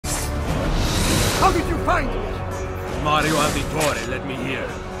How did you find me? Mario Auditore, let me hear.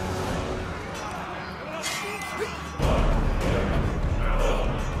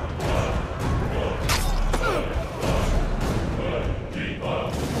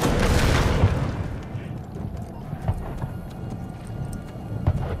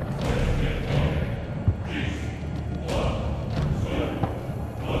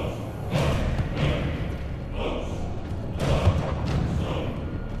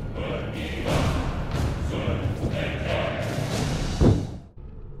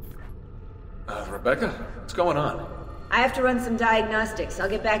 Rebecca, what's going on? I have to run some diagnostics. I'll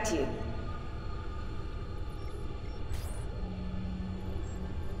get back to you.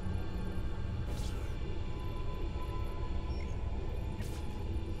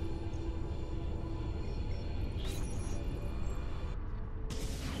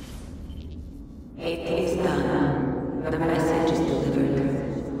 It is done. The message is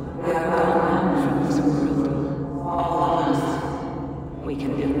delivered. We are gone now from this world. All of us. We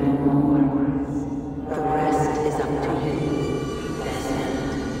can do no more. The rest is up to you,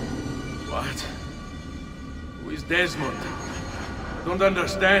 Desmond. What? Who is Desmond? I don't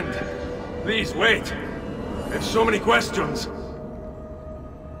understand. Please, wait. I have so many questions.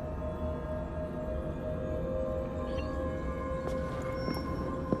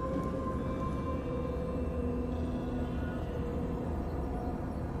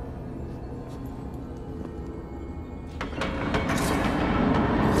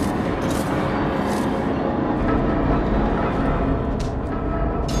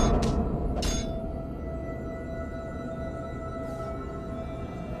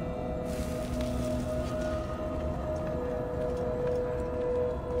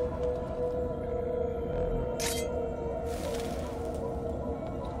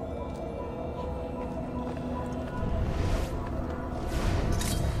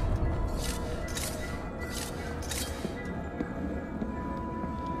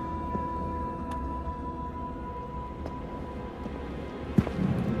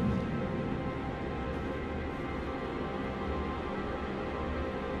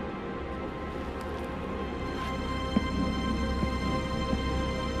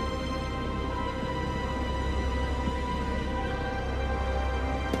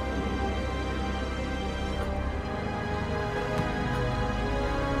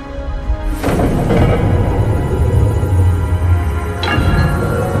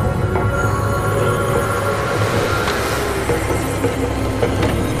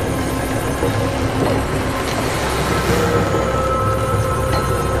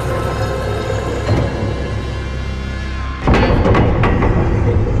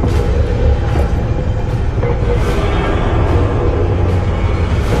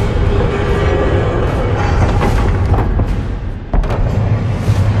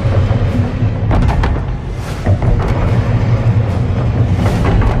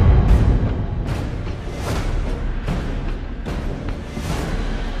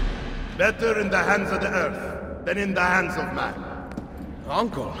 Better in the hands of the earth than in the hands of man.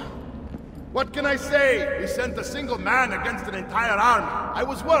 Uncle. What can I say? We sent a single man against an entire army. I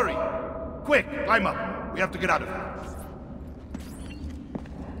was worried. Quick, climb up. We have to get out of here.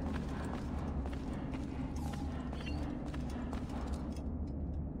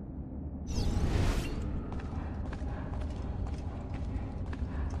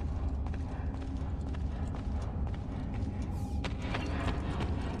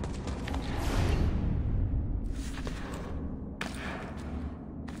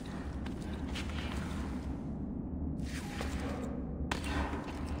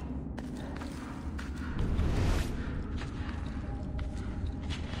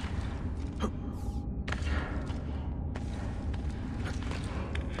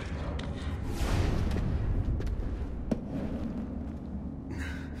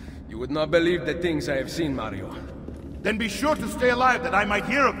 You would not believe the things I have seen, Mario. Then be sure to stay alive that I might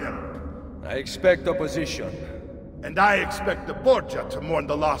hear of them. I expect opposition. And I expect the Borgia to mourn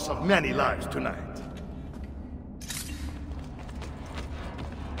the loss of many lives tonight.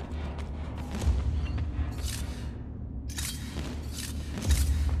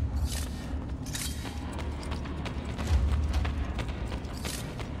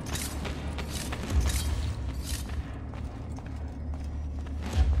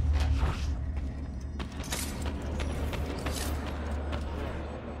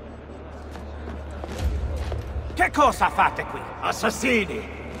 Che cosa fate qui? Assassini!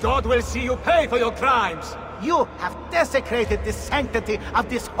 God will see you pay for your crimes! You have desecrated the sanctity of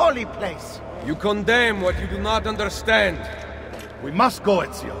this holy place! You condemn what you do not understand. We must go,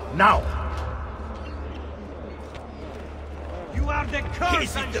 Ezio, now! You are are the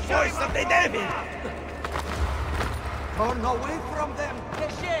curse. This is the voice of the devil! Turn away from them.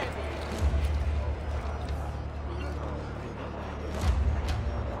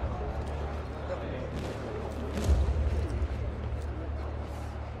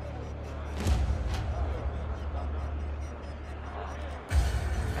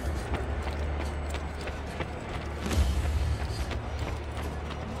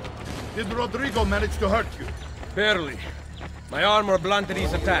 Did Rodrigo manage to hurt you? Barely. My armor blunted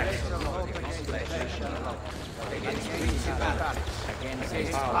his attack.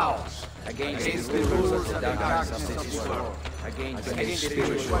 Against the rulers of the darkness of this world, against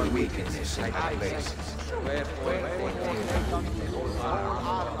spiritual weaknesses in high places.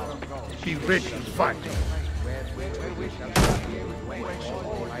 Be ready to fight.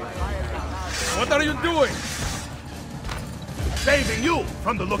 What are you doing? Saving you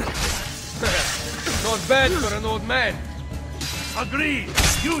from the look of it. Not bad for an old man. Agreed.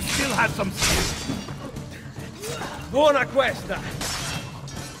 You still have some skill. Buona questa.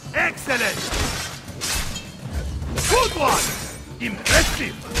 Excellent! Good one!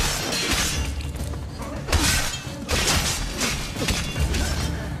 Impressive!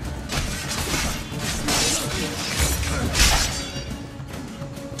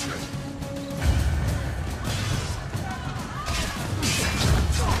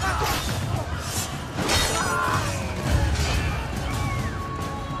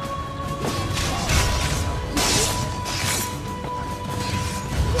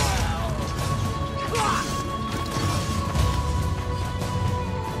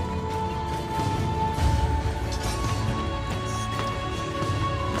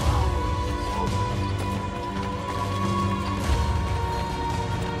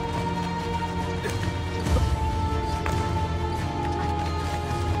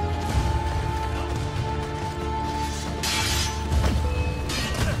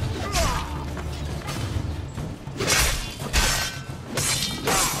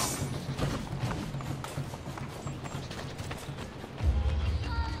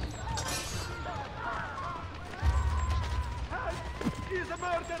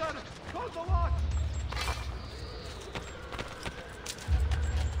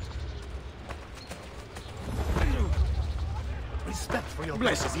 Respect for your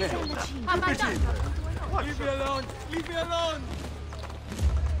Bless his name. Leave me alone! Leave me alone!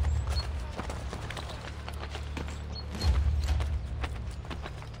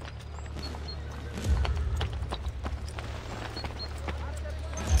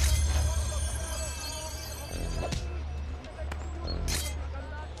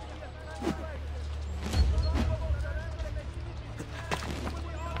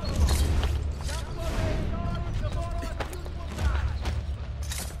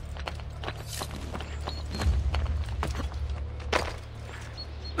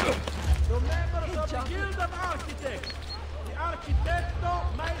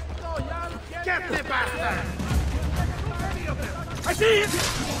 Get the bastard! I see him!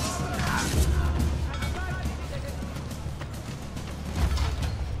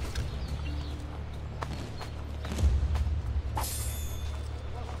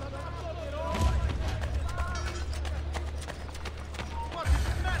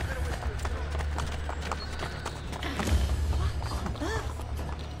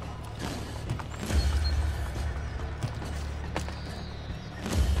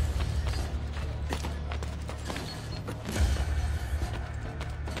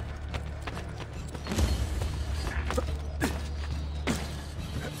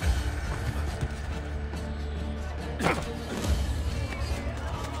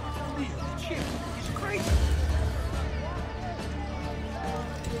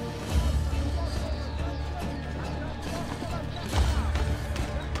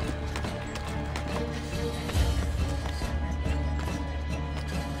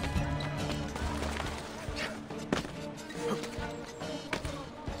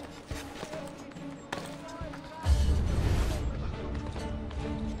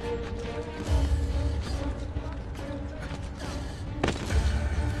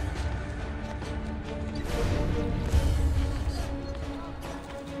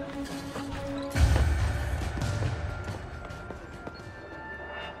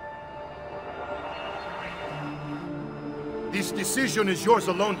 This decision is yours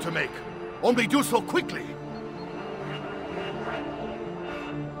alone to make. Only do so quickly.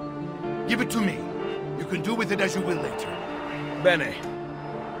 Give it to me. You can do with it as you will later. Bene.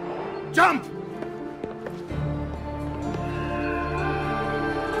 Jump!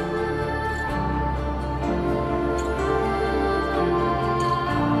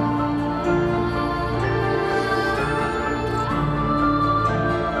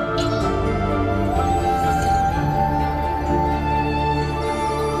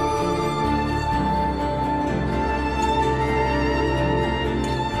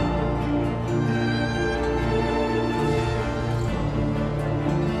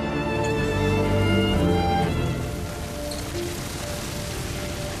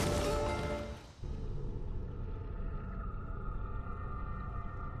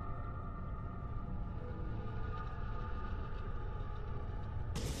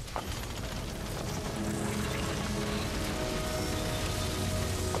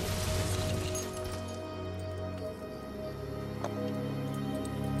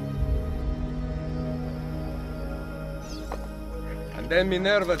 then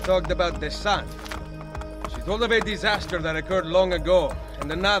Minerva talked about the sun. She told of a disaster that occurred long ago, and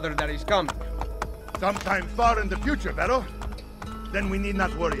another that is coming. Sometime far in the future, Vero? Then we need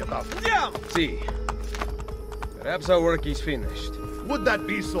not worry about it. Yeah! See. Perhaps our work is finished. Would that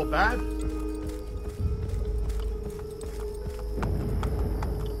be so bad?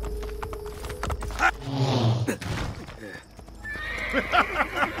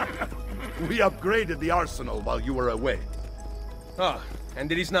 We upgraded the arsenal while you were away. Ah,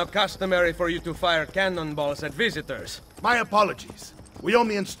 and it is now customary for you to fire cannonballs at visitors. My apologies. We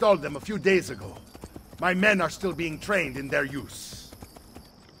only installed them a few days ago. My men are still being trained in their use.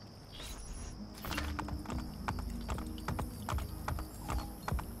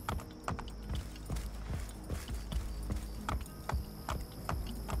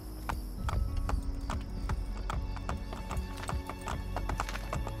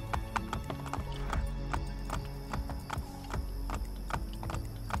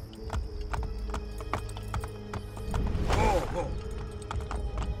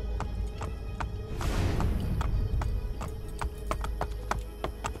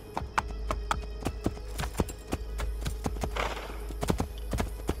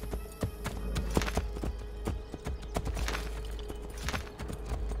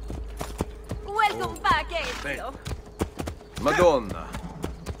 Welcome back, Ezio. Madonna.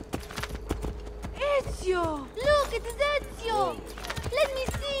 Ezio! Look, it is Ezio! Let me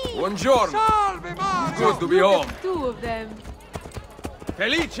see! Buongiorno. Salve, Mario! Good to be home. Two of them.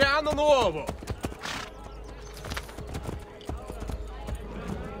 Felice anno nuovo!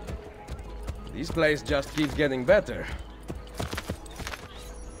 This place just keeps getting better.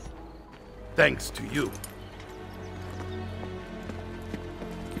 Thanks to you.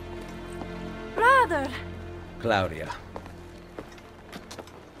 Brother! Claudia.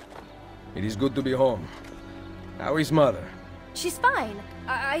 It is good to be home. How is Mother? She's fine.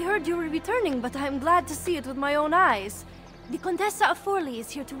 I heard you were returning, but I'm glad to see it with my own eyes. The Contessa of Forli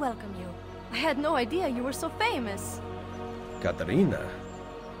is here to welcome you. I had no idea you were so famous. Caterina?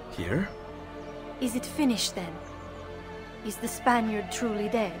 Here? Is it finished then? Is the Spaniard truly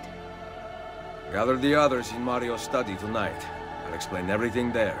dead? Gather the others in Mario's study tonight. I'll explain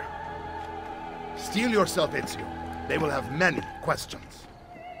everything there. Steel yourself, Ezio. They will have many questions.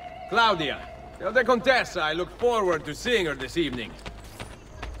 Claudia, tell the Contessa I look forward to seeing her this evening.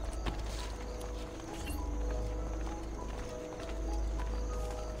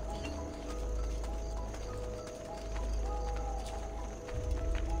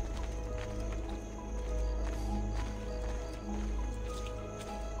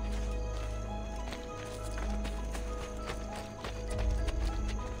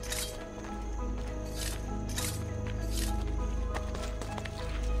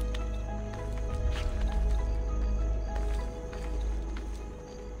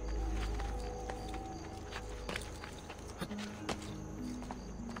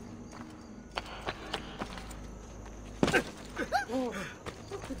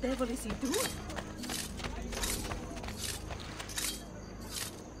 What the devil is he doing?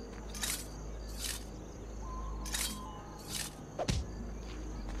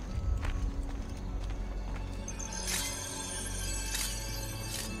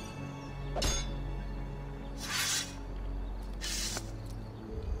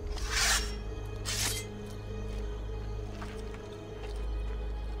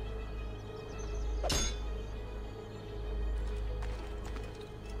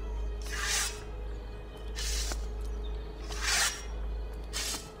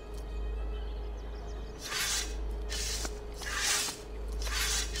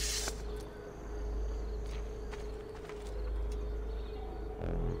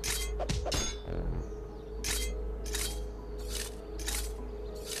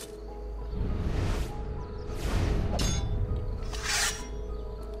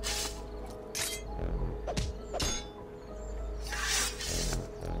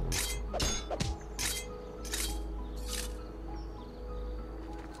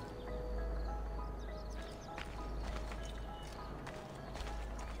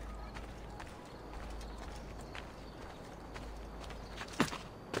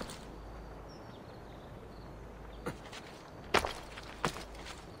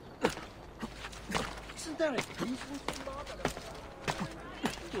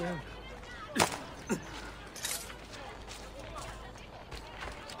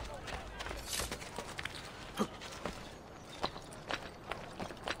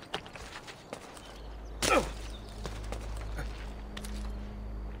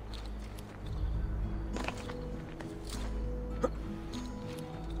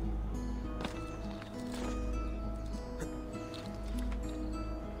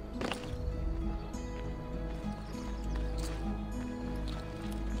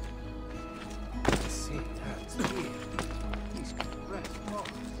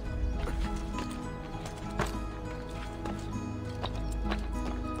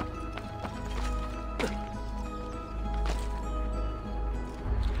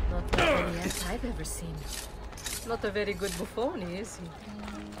 I've ever seen. Not a very good buffon, is he?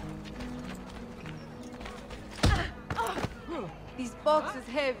 This box is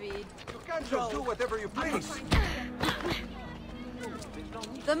heavy. You can't just do whatever you please.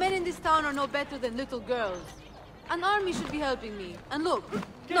 The men in this town are no better than little girls. An army should be helping me. And look,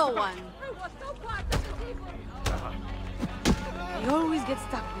 no one. I always get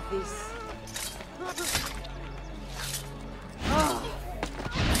stuck with this. Oh.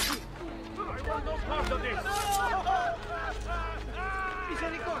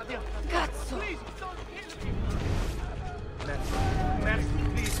 Cazzo! Mercy,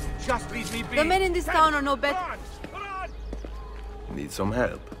 please, just leave me be. The men in this town are no better. Need some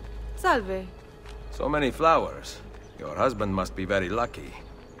help? Salve. So many flowers. Your husband must be very lucky.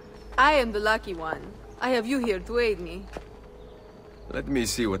 I am the lucky one. I have you here to aid me. Let me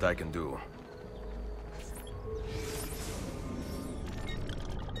see what I can do.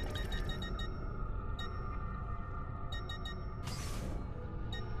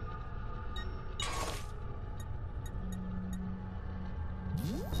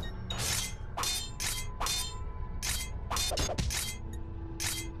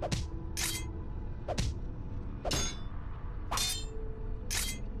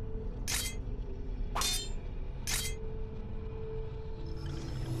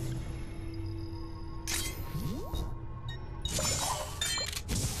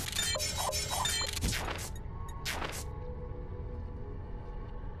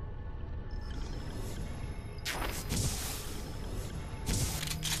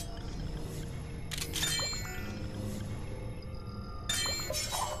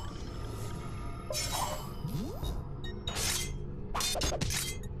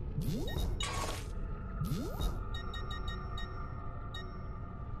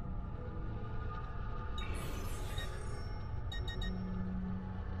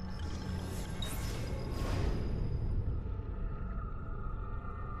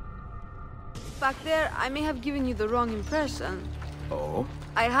 Back there, I may have given you the wrong impression. Oh?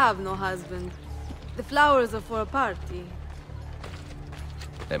 I have no husband. The flowers are for a party.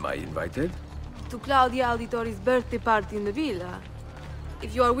 Am I invited? To Claudia Auditori's birthday party in the villa.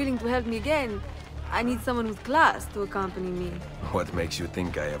 If you are willing to help me again, I need someone with class to accompany me. What makes you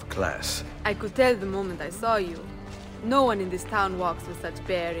think I have class? I could tell the moment I saw you. No one in this town walks with such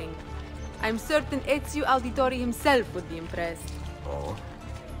bearing. I'm certain Ezio Auditori himself would be impressed. Oh?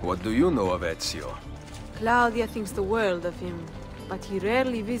 What do you know of Ezio? Claudia thinks the world of him, but he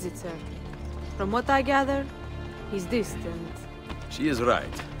rarely visits her. From what I gather, he's distant. She is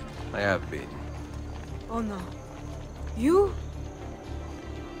right. I have been. Oh no. You?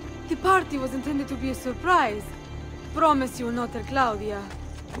 The party was intended to be a surprise. Promise you will not tell Claudia.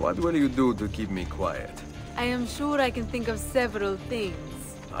 What will you do to keep me quiet? I am sure I can think of several things.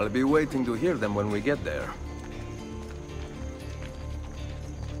 I'll be waiting to hear them when we get there.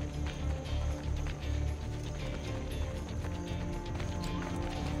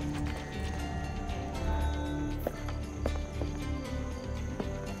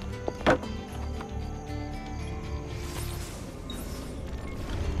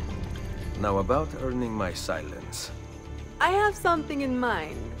 Now about earning my silence. I have something in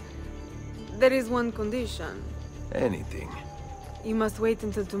mind. There is one condition. Anything. You must wait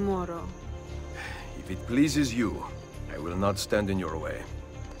until tomorrow. If it pleases you, I will not stand in your way.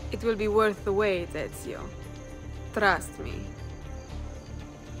 It will be worth the wait, Ezio. Trust me.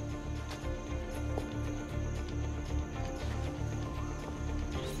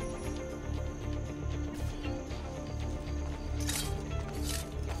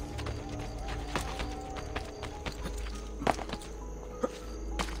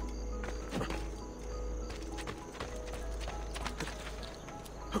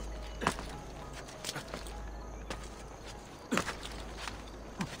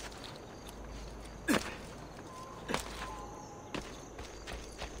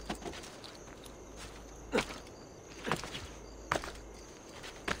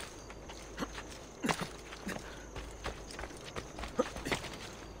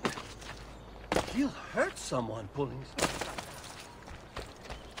 He'll hurt someone pulling stuff.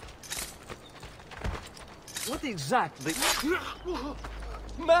 What exactly?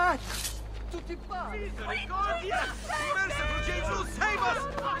 Matt! Tutti pari! Misericordia! Merciful Jesus, save us!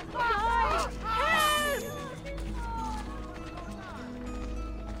 Help!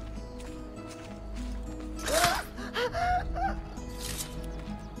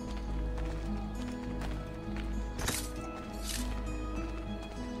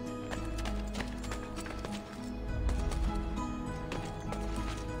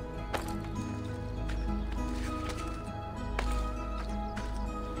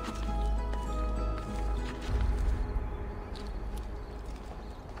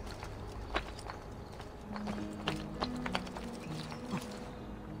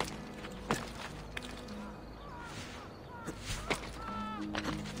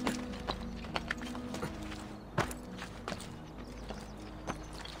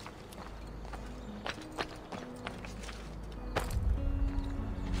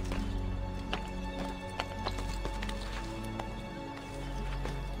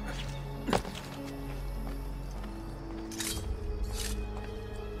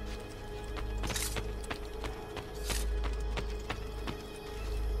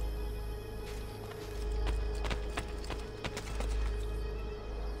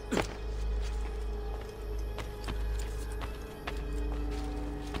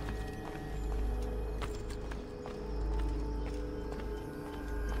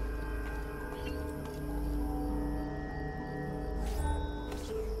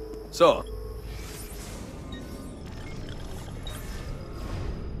 So,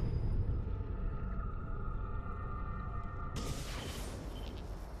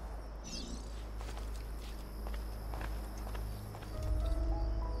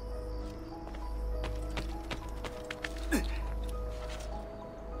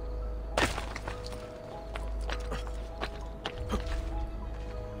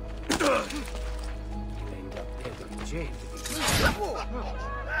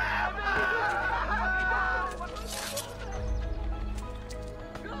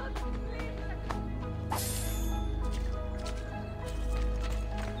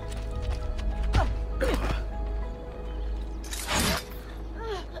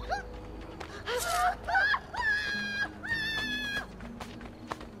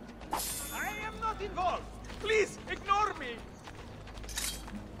 involved! Please, ignore me!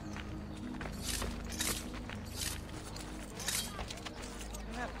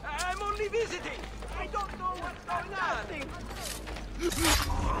 I'm only visiting! I don't know what's going on!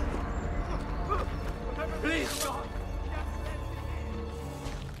 Please!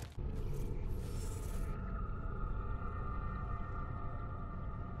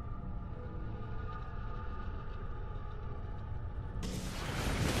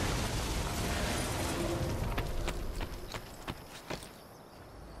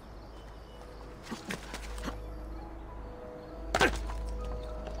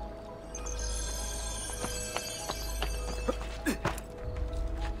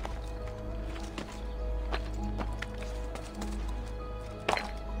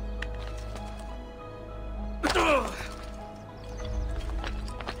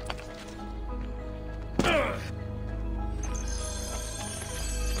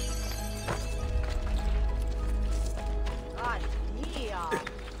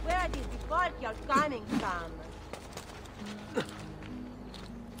 Where did the bulk you're coming from?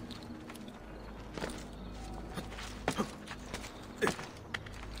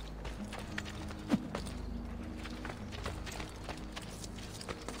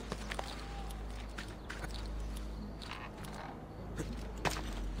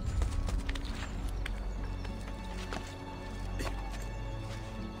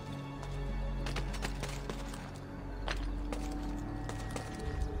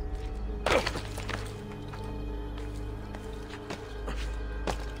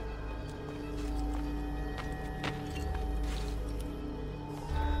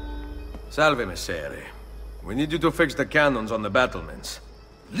 Salve, Messere. We need you to fix the cannons on the battlements.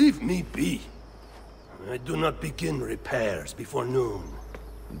 Leave me be. I do not begin repairs before noon.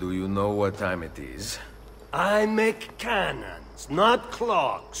 Do you know what time it is? I make cannons, not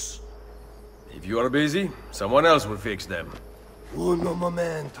clocks. If you are busy, someone else will fix them. Uno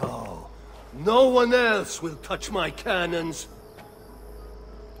momento. No one else will touch my cannons.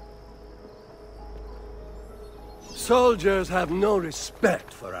 Soldiers have no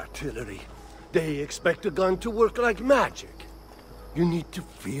respect for artillery. They expect a gun to work like magic. You need to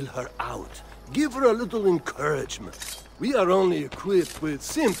feel her out. Give her a little encouragement. We are only equipped with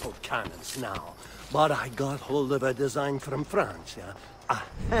simple cannons now, but I got hold of a design from France, yeah? A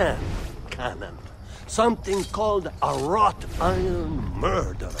hand cannon. Something called a wrought iron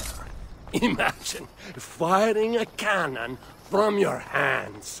murderer. Imagine firing a cannon from your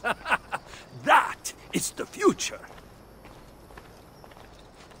hands. That is the future.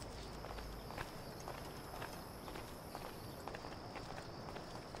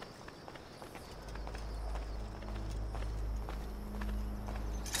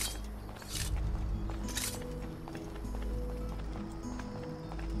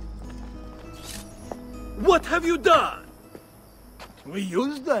 What have you done? We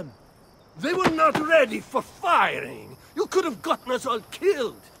used them. They were not ready for firing. You could have gotten us all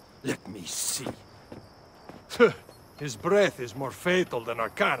killed. Let me see. His breath is more fatal than our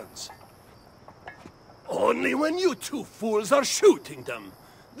cannons. Only when you two fools are shooting them.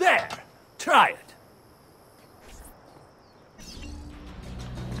 There, try it.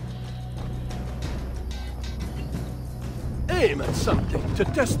 Aim at something to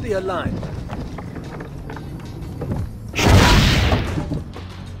test the alignment.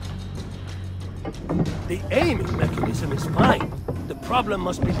 The aiming mechanism is fine. The problem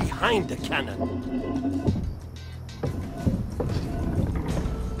must be behind the cannon.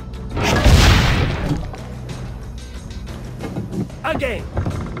 Again.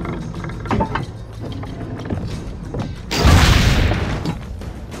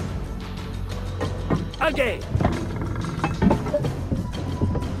 Again.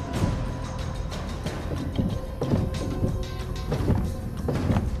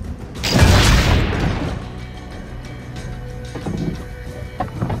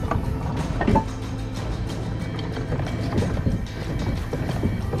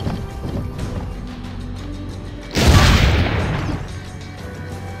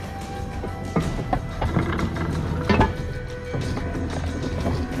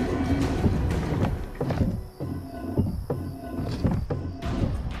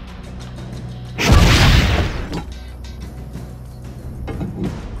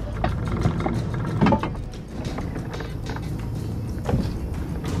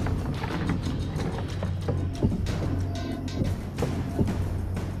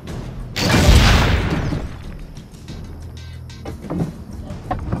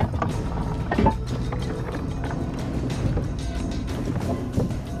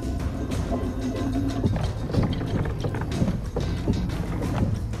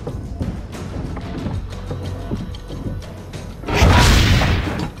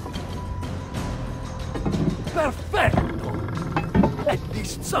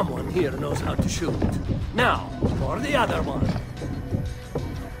 Someone here knows how to shoot. Now, for the other one.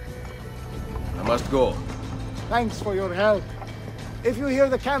 I must go. Thanks for your help. If you hear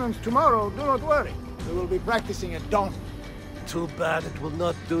the cannons tomorrow, do not worry. We will be practicing at dawn. Too bad it will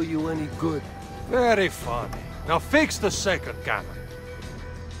not do you any good. Very funny. Now fix the second cannon.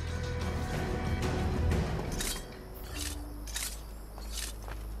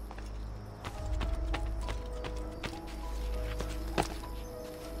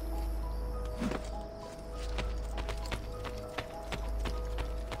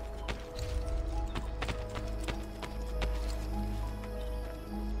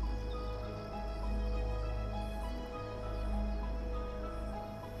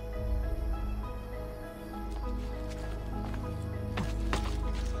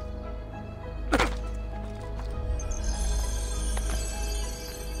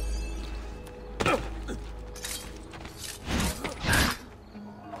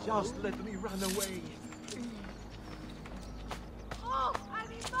 Just let me run away. Oh,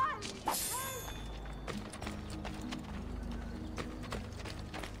 animali!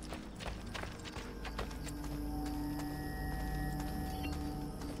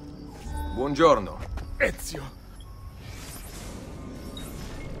 Buongiorno. Ezio!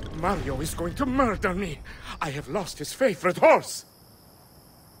 Mario is going to murder me! I have lost his favorite horse!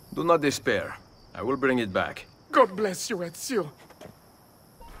 Do not despair. I will bring it back. God bless you, Ezio.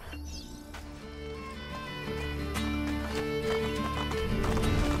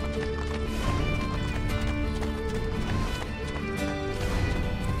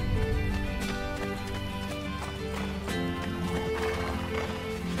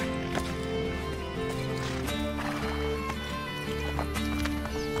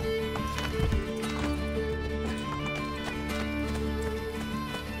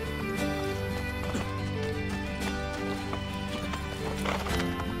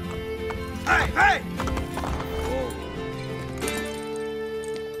 Hey!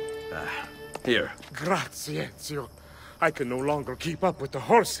 Here. Grazie, Ezio. I can no longer keep up with the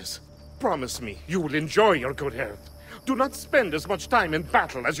horses. Promise me you will enjoy your good health. Do not spend as much time in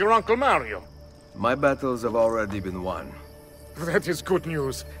battle as your Uncle Mario. My battles have already been won. That is good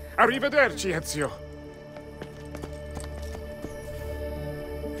news. Arrivederci, Ezio.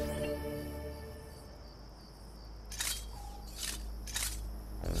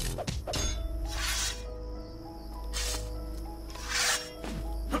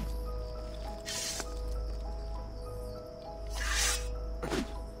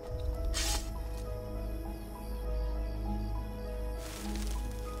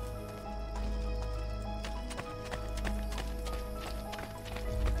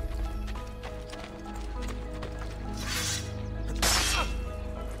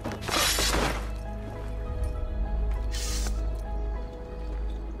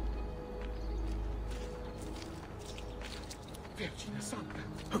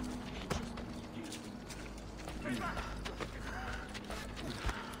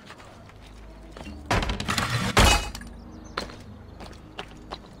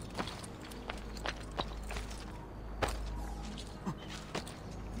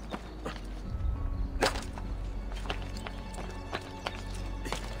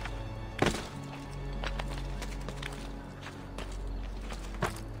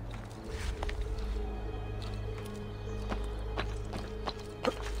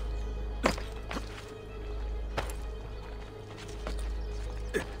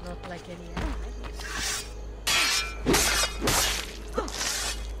 Not like any other.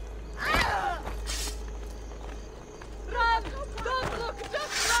 Run! Don't look!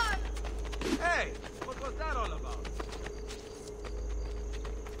 Just run! Hey! What was that all about?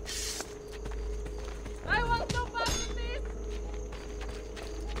 I want no part of this!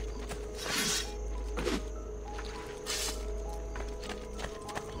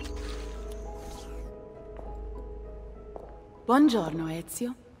 Buongiorno,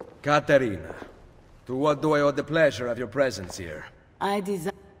 Ezio. Caterina, to what do I owe the pleasure of your presence here? I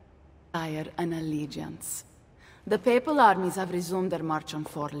desire an allegiance. The Papal armies have resumed their march on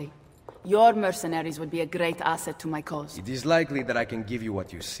Forli. Your mercenaries would be a great asset to my cause. It is likely that I can give you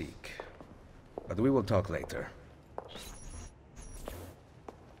what you seek. But we will talk later.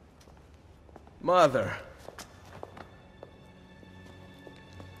 Mother!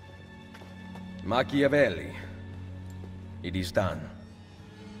 Machiavelli. It is done.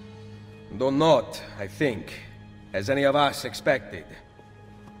 Though not, I think, as any of us expected.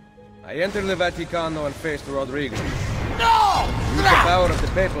 I entered the Vaticano and faced Rodrigo. No! Used the power of the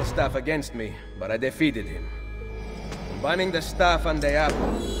papal staff against me, but I defeated him. Combining the staff and the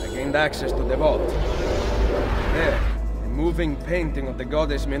apple, I gained access to the vault. There, in moving painting of the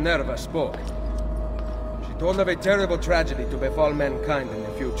goddess Minerva spoke. She told of a terrible tragedy to befall mankind in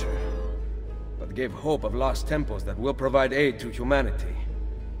the future, but gave hope of lost temples that will provide aid to humanity.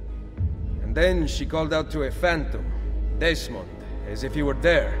 And then she called out to a phantom, Desmond, as if he were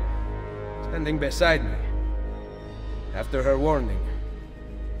there, standing beside me. After her warning,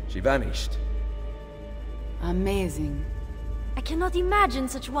 she vanished. Amazing. I cannot imagine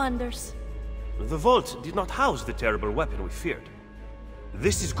such wonders. The vault did not house the terrible weapon we feared.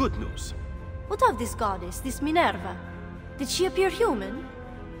 This is good news. What of this goddess, this Minerva? Did she appear human?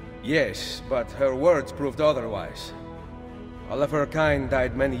 Yes, but her words proved otherwise. All of her kind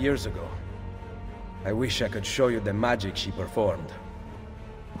died many years ago. I wish I could show you the magic she performed.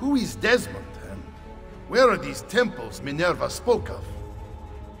 Who is Desmond, and where are these temples Minerva spoke of?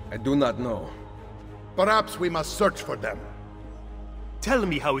 I do not know. Perhaps we must search for them. Tell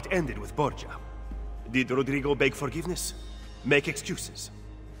me how it ended with Borgia. Did Rodrigo beg forgiveness? Make excuses?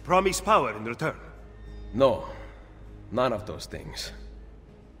 Promise power in return? No. None of those things.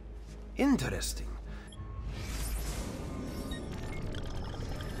 Interesting.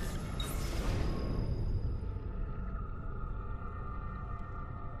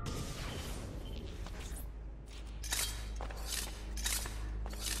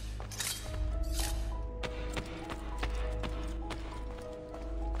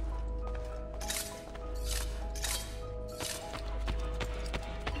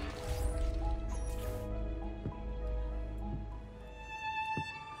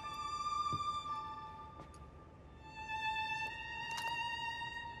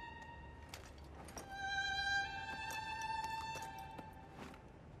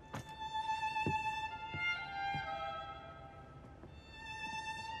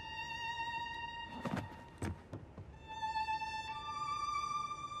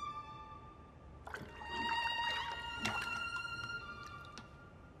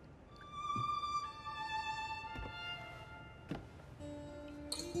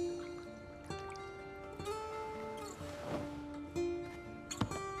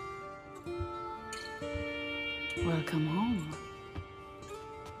 Welcome home.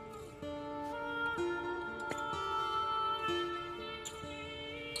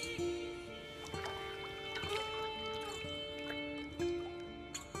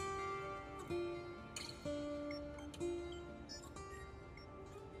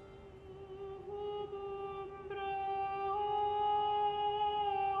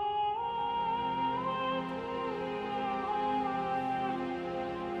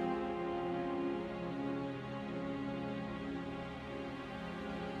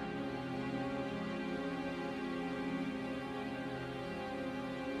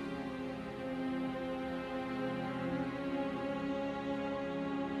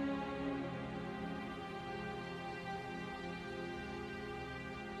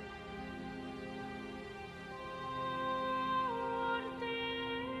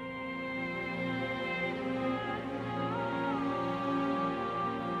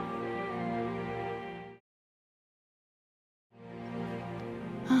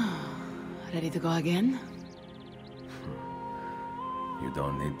 Ready to go again? You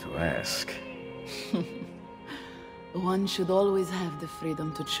don't need to ask. One should always have the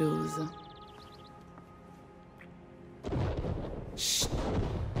freedom to choose. Shh!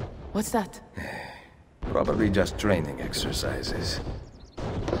 What's that? Probably just training exercises.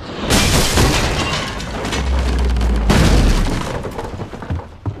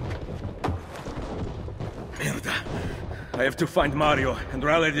 Merda. I have to find Mario and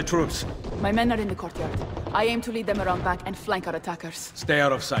rally the troops. My men are in the courtyard. I aim to lead them around back and flank our attackers. Stay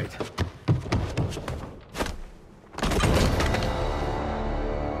out of sight.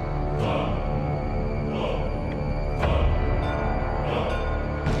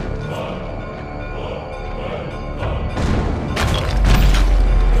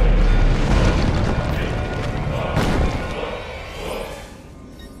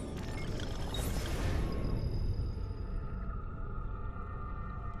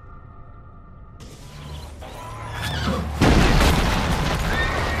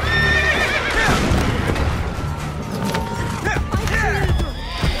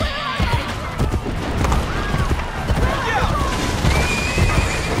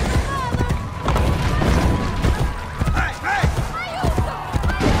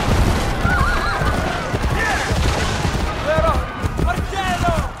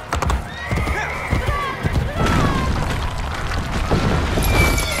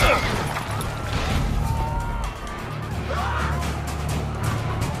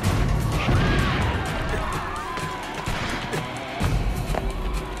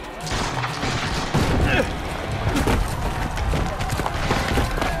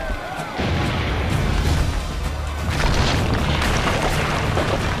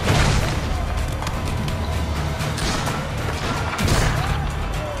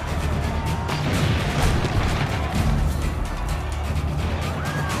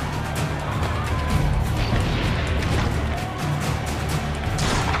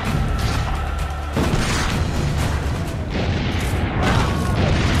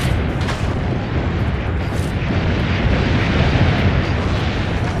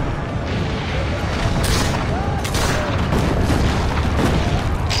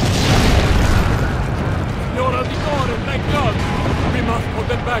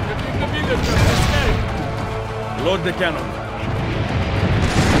 them back and leave the villagers escape! Load the cannon.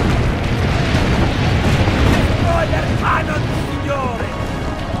 Destroy their cannons, signore!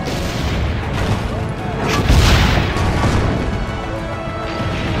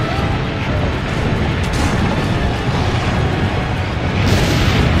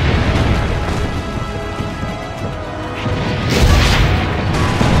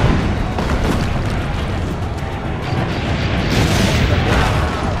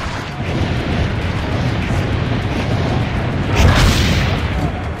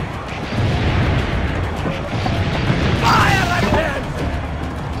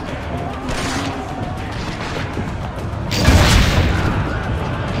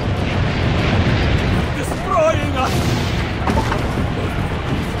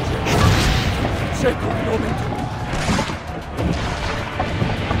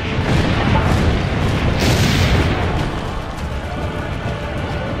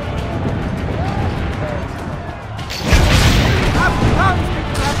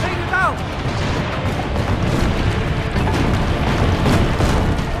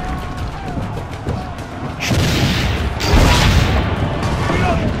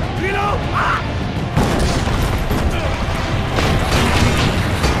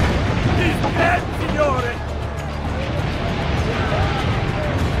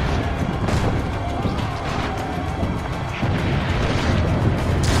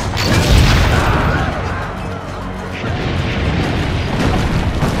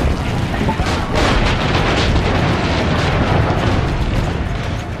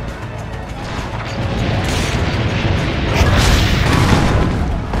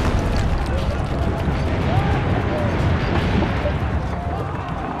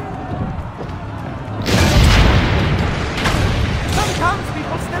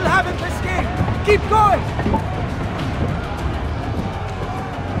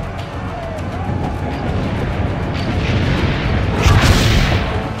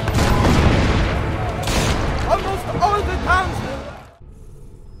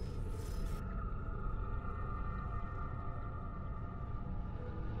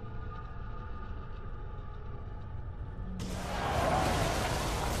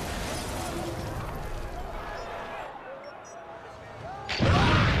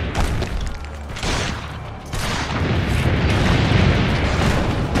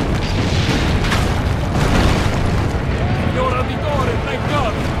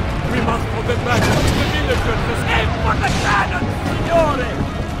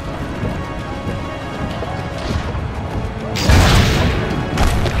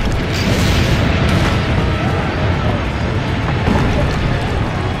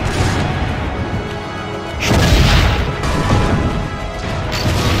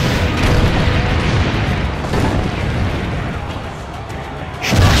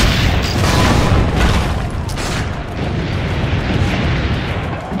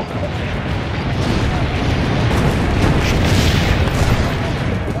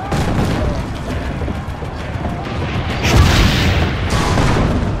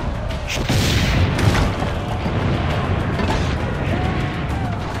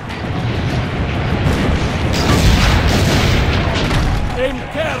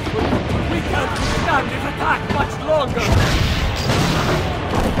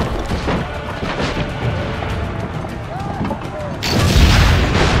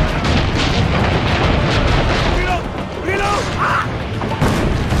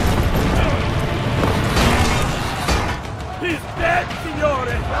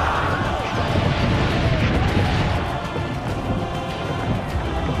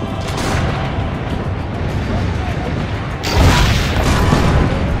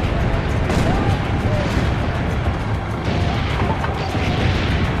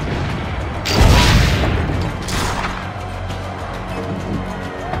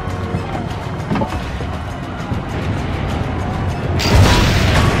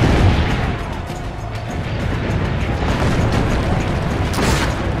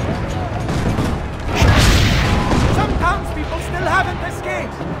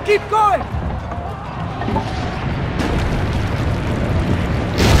 Keep going!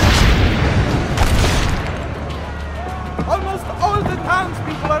 Almost all the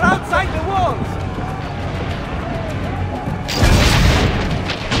townspeople are outside the walls!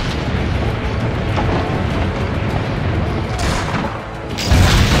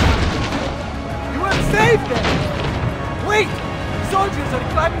 You have saved them! Wait! Soldiers are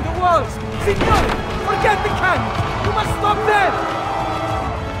climbing the walls! Signore! Forget the cannons! You must stop them!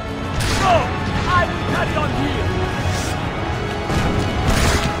 No! I will carry on here!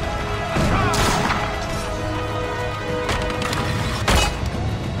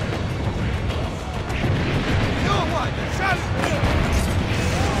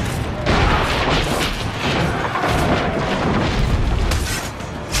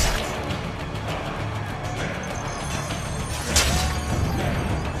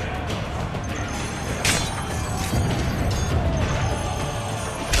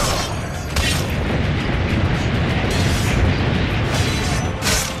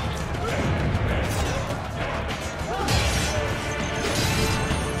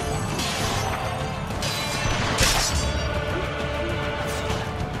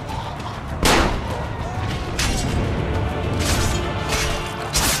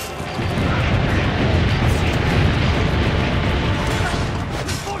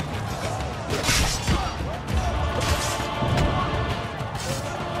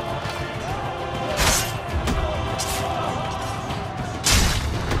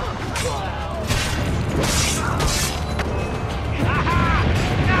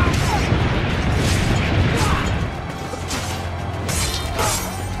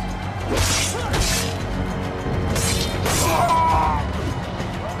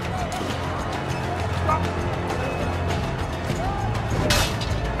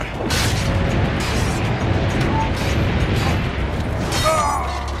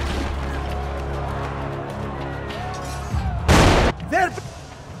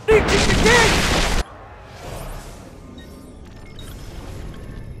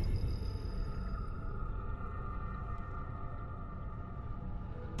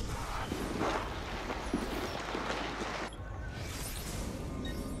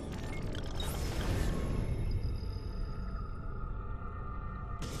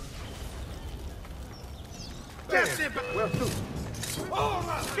 Get him! Where to?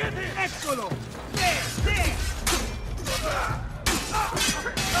 Get him! Eccolo! There!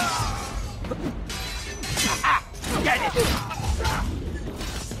 Get it!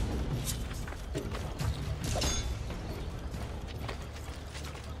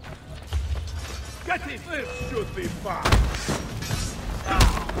 Get him! This should be fine.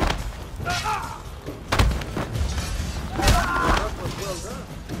 That was well done.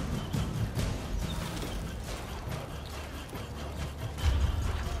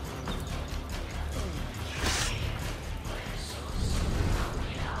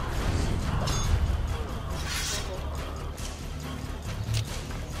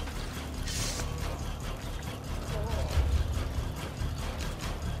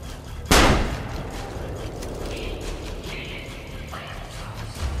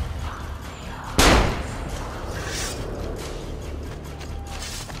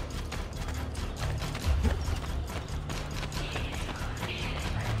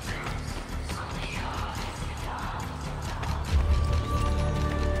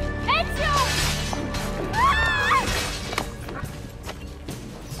 Ezio! Ah!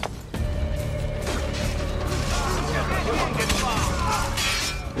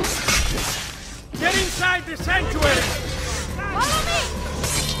 Get inside the sanctuary! Follow me!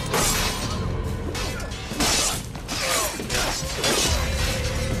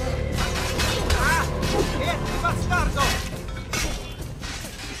 Bastardo!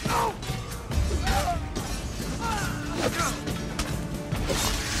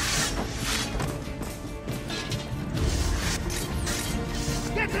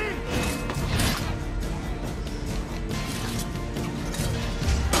 Get him!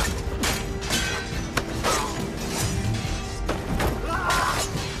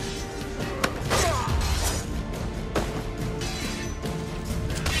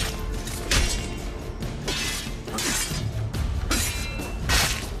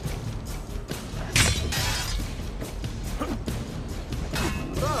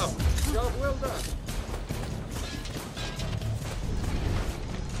 Bravo! Job well done.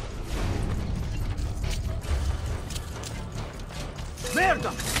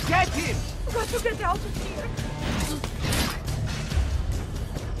 Merda! Get him! Got to get out of here.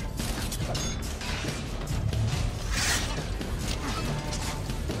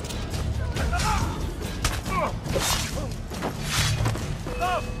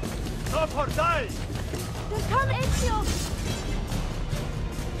 Stop! Stop or die! They'll come, Ezio!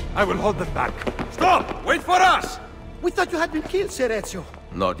 I will hold them back. Stop! Wait for us! We thought you had been killed, Sir Ezio.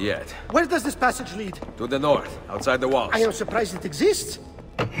 Not yet. Where does this passage lead? To the north, outside the walls. I am surprised it exists.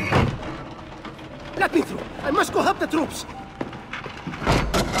 Let me through. I must go help the troops.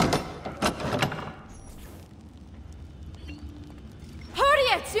 Hurry,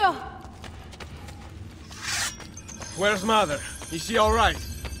 Ezio! Where's Mother? Is she all right?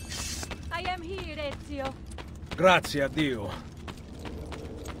 I am here, Ezio. Grazie a Dio.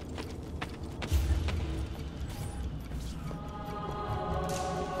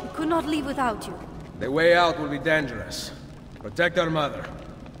 We could not leave without you. The way out will be dangerous. Protect our mother.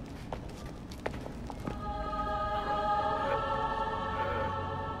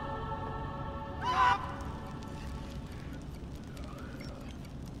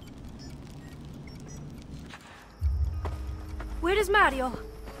 Where is Mario?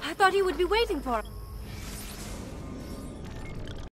 I thought he would be waiting for us.